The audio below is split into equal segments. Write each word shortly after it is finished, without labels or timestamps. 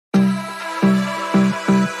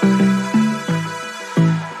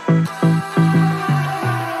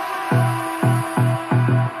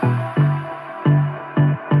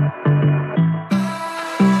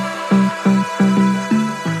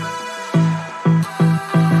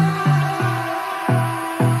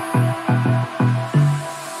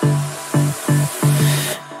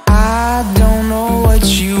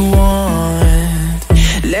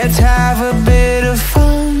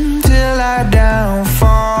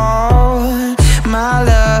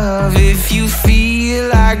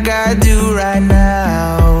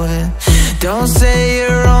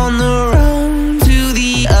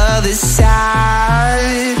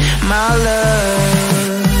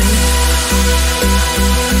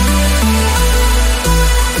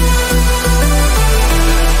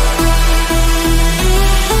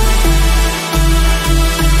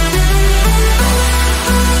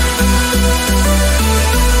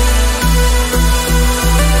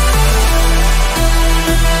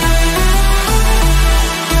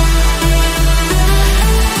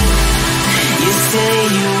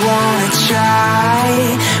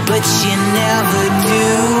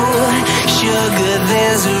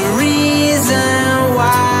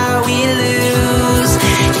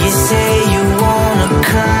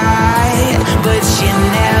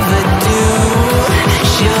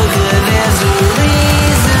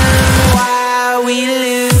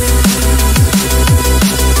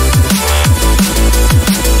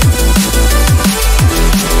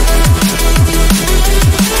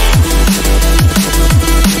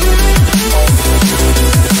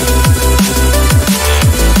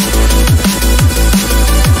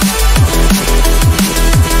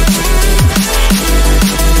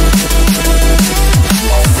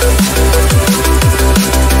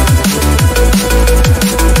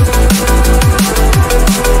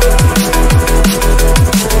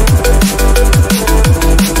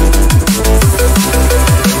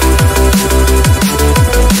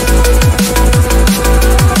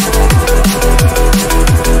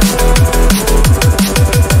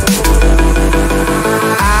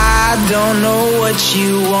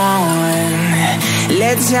want.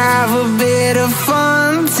 Let's have a bit of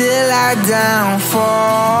fun till I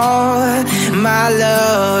downfall. My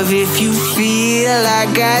love, if you feel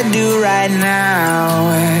like I do right now,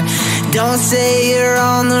 don't say you're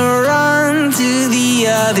on the run to the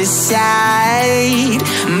other side.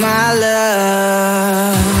 My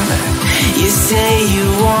love, you say you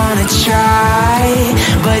wanna try,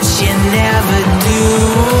 but you never do.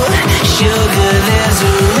 Sugar, there's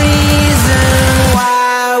a reason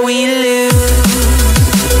why we lose.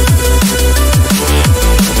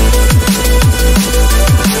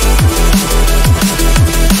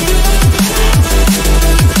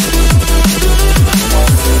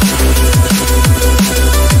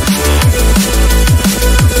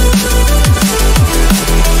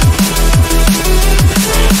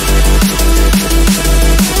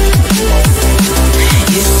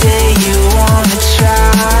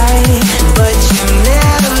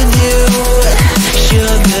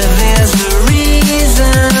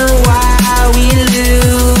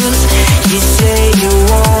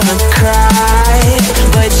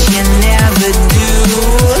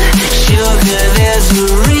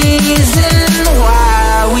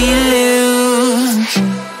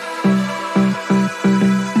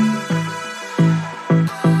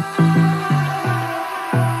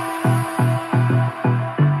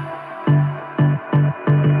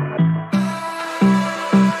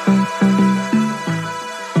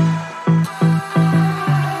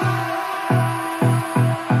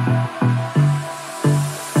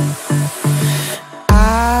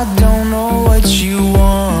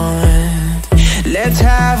 Let's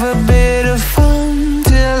have a bit of fun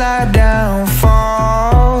till I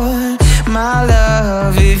downfall. My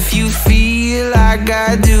love, if you feel like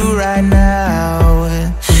I do right now,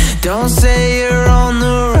 don't say you're on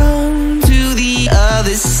the run to the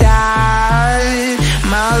other side.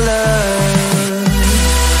 My love,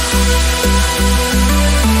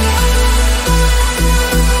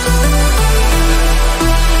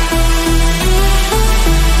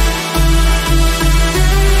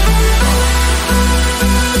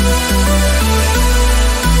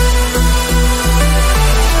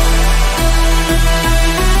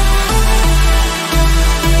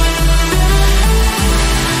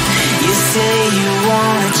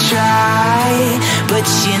 but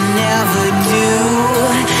you never do.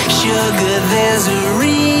 Sugar, there's a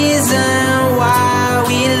reason why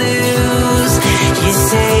we lose. You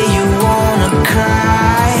say you wanna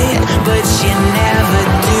cry, but you never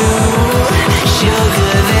do.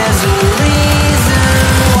 Sugar, there's a reason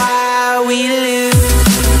why we lose.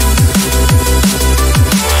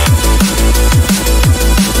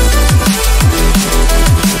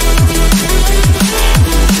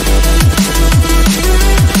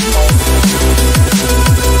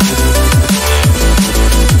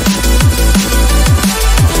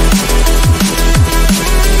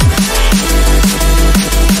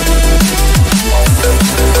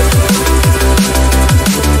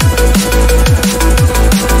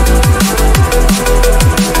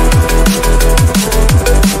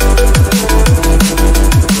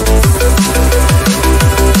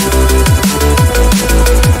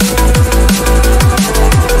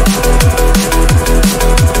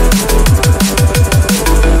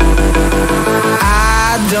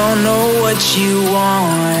 You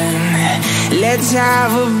want. Let's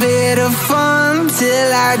have a bit of fun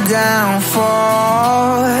till I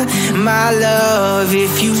downfall. My love,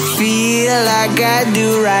 if you feel like I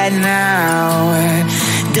do right now,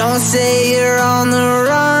 don't say you're on the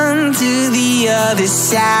run to the other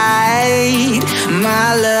side.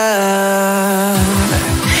 My love,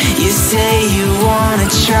 you say you wanna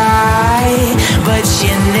try, but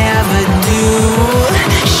you never do.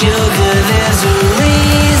 Sugar, there's a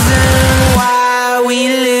reason why we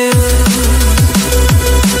lose.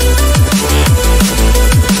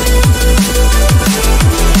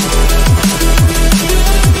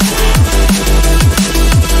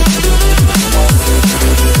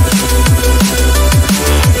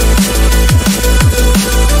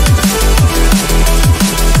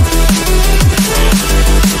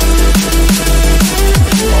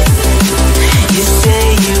 You say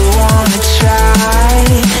you wanna try,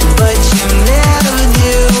 but you never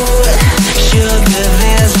do. Sugar,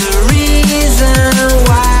 there's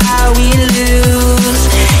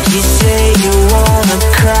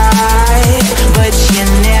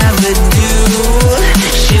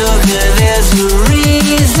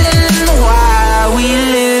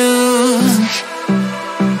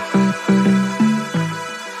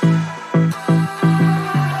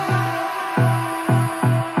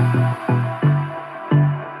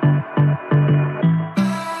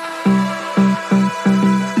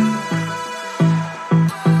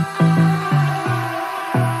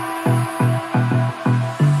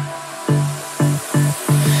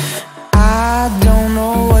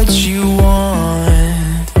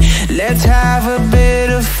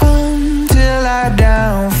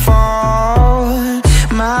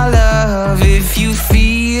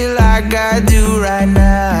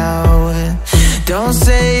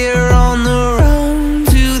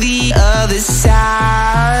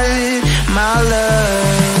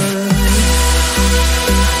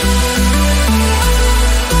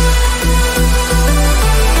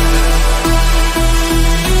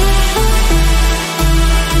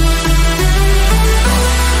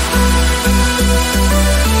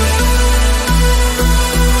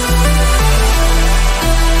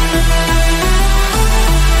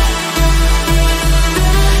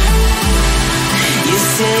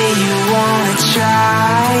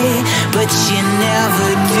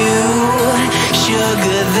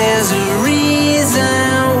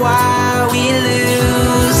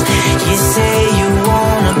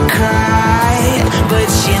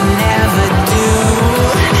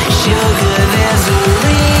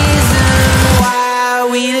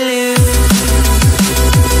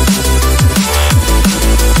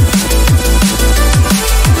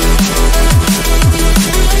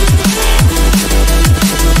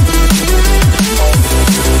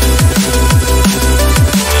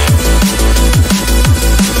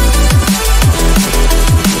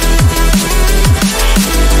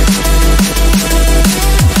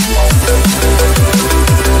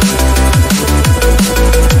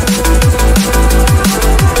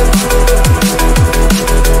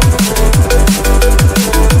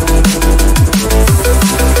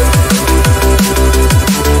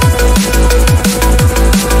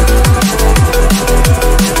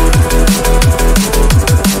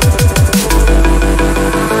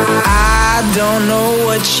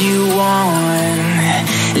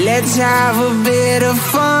Let's have a bit of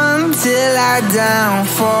fun till I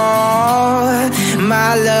downfall.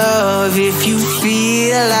 My love, if you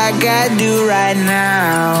feel like I do right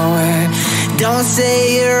now, don't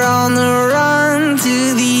say you're on the run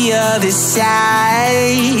to the other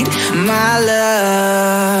side. My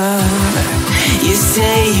love, you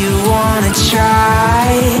say you wanna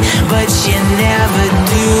try, but you never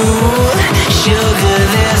do. Sugar,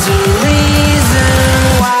 there's a reason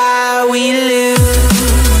why we lose.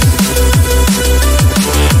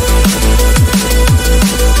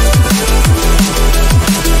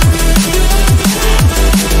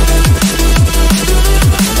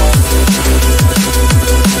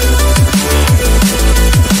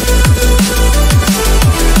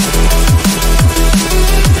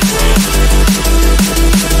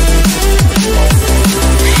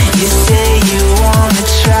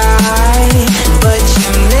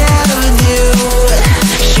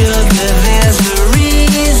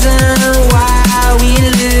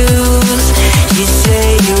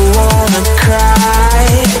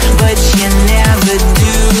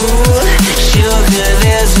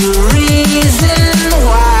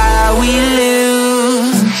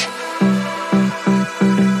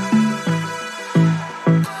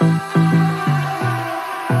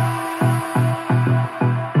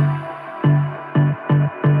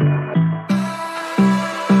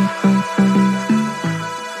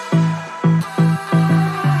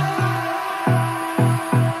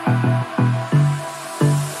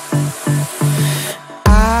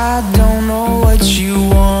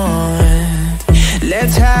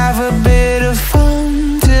 Let's have a bit of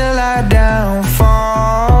fun till I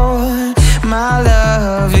downfall. My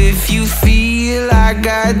love, if you feel like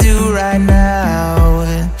I do right now,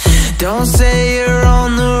 don't say you're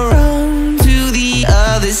on the run to the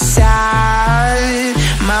other side.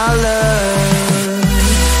 My love,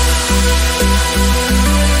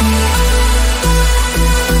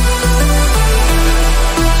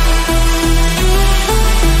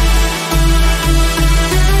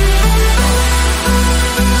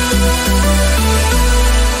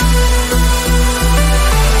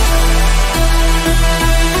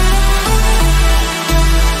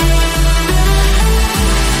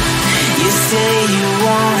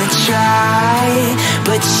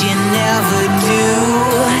 but you never do.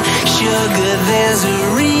 Sugar, there's a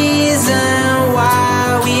reason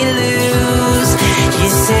why we lose. You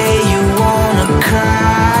say you wanna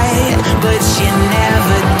cry, but you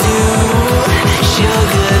never do.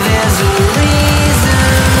 Sugar, there's a reason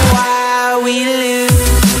why we lose.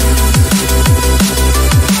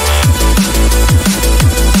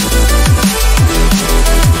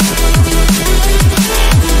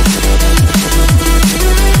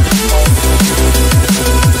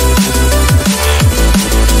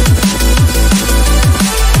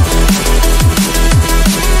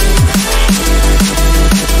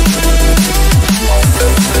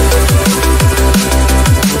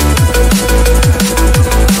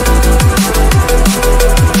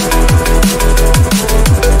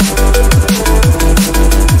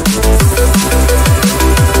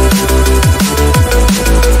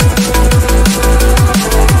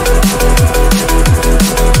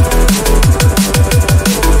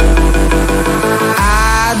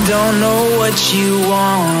 You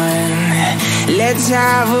want. Let's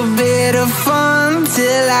have a bit of fun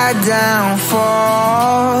till I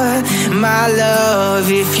downfall. My love,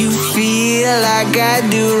 if you feel like I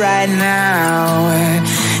do right now,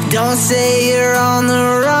 don't say you're on the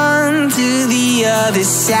run to the other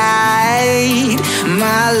side.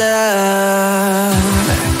 My love,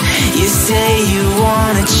 you say you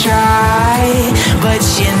wanna try, but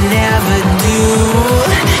you never do.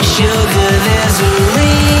 Sugar, there's a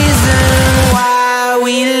reason why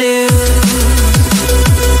we lose.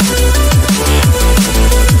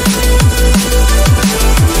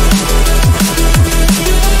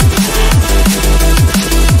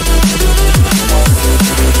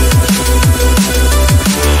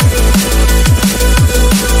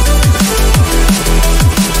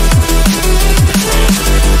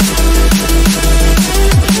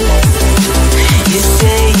 You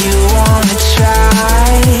say you wanna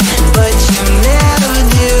try, but you never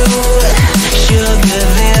do. Sugar,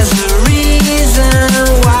 there's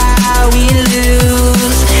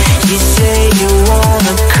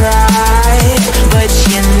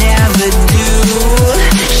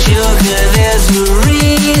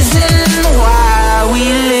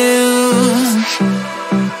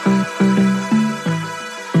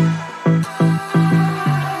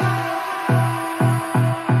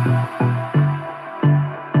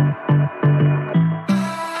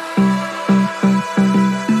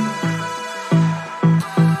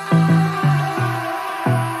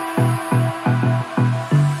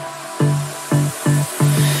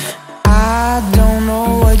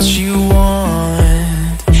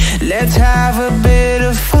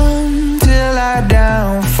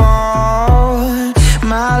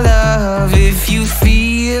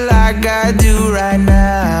feel like I do right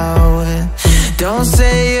now. Don't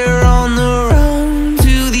say you're on the run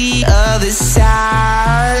to the other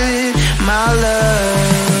side, my love.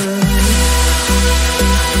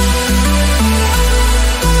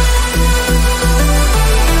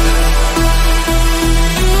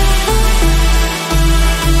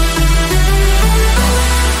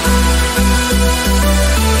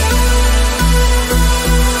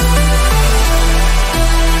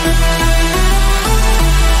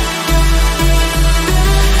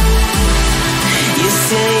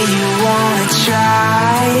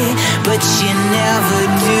 But you never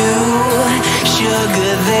do.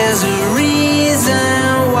 Sugar, there's a reason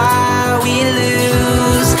why we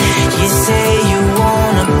lose. You say you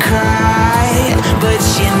wanna cry, but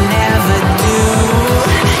you never do.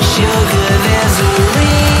 Sugar, there's a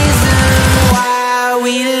reason why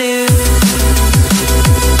we lose.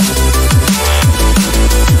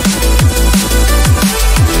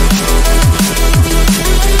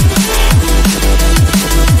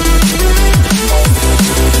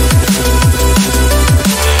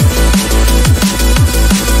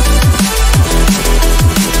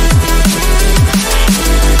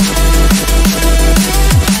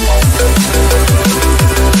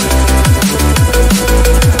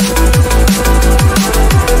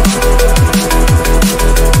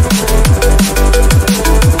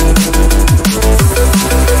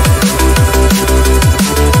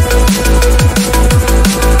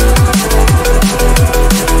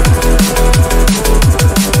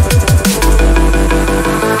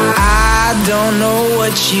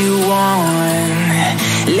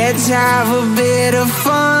 Let's have a bit of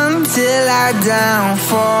fun till I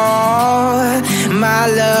downfall, my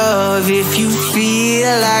love. If you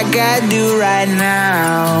feel like I do right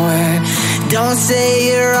now, don't say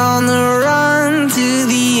you're on the run to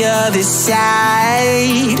the other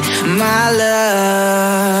side, my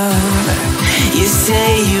love. You say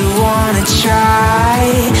you wanna try,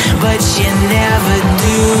 but you never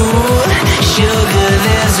do. Sugar,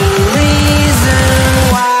 there's a reason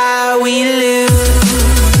why we lose.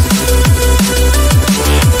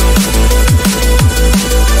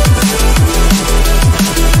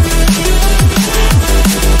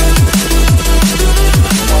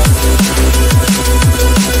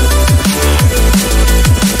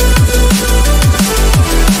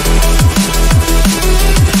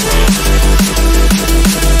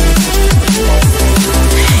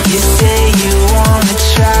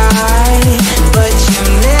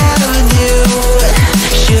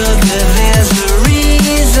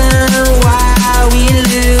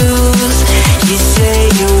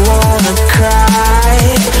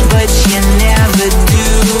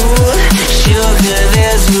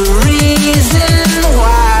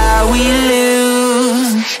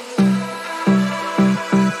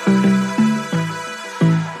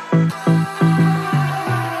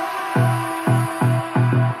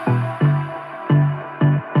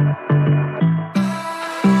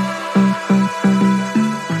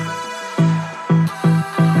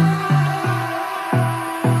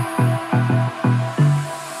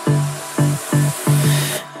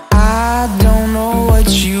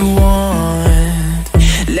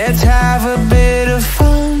 Let's have a bit of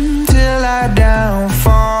fun till I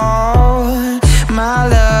downfall, my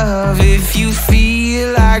love. If you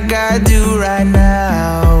feel like I do right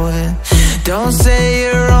now, don't say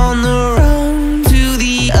you're on the run to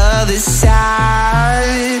the other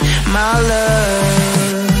side, my love.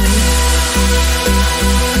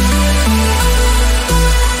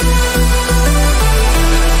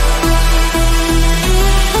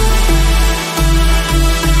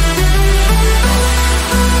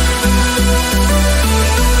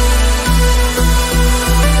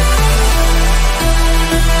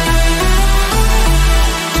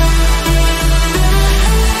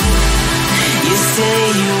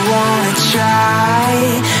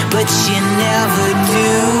 But you never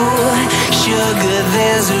do. Sugar,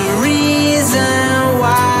 there's a reason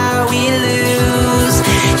why we lose.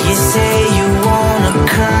 You say you wanna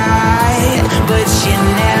cry, but you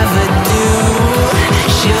never do.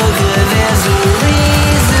 Sugar, there's a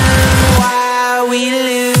reason why we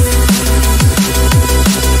lose.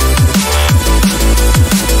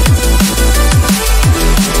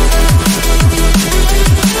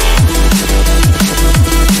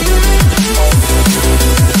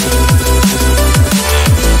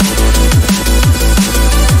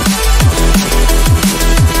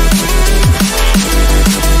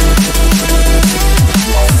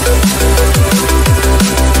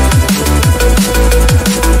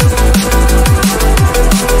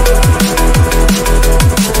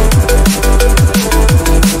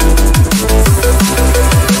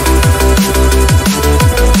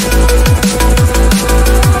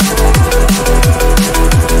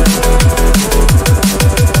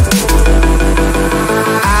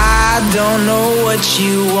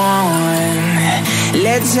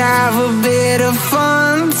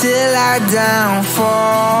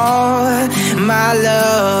 downfall. My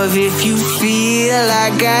love, if you feel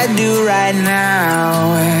like I do right now,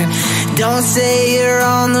 don't say you're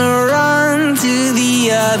on the run to the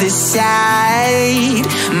other side,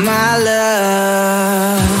 my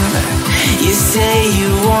love.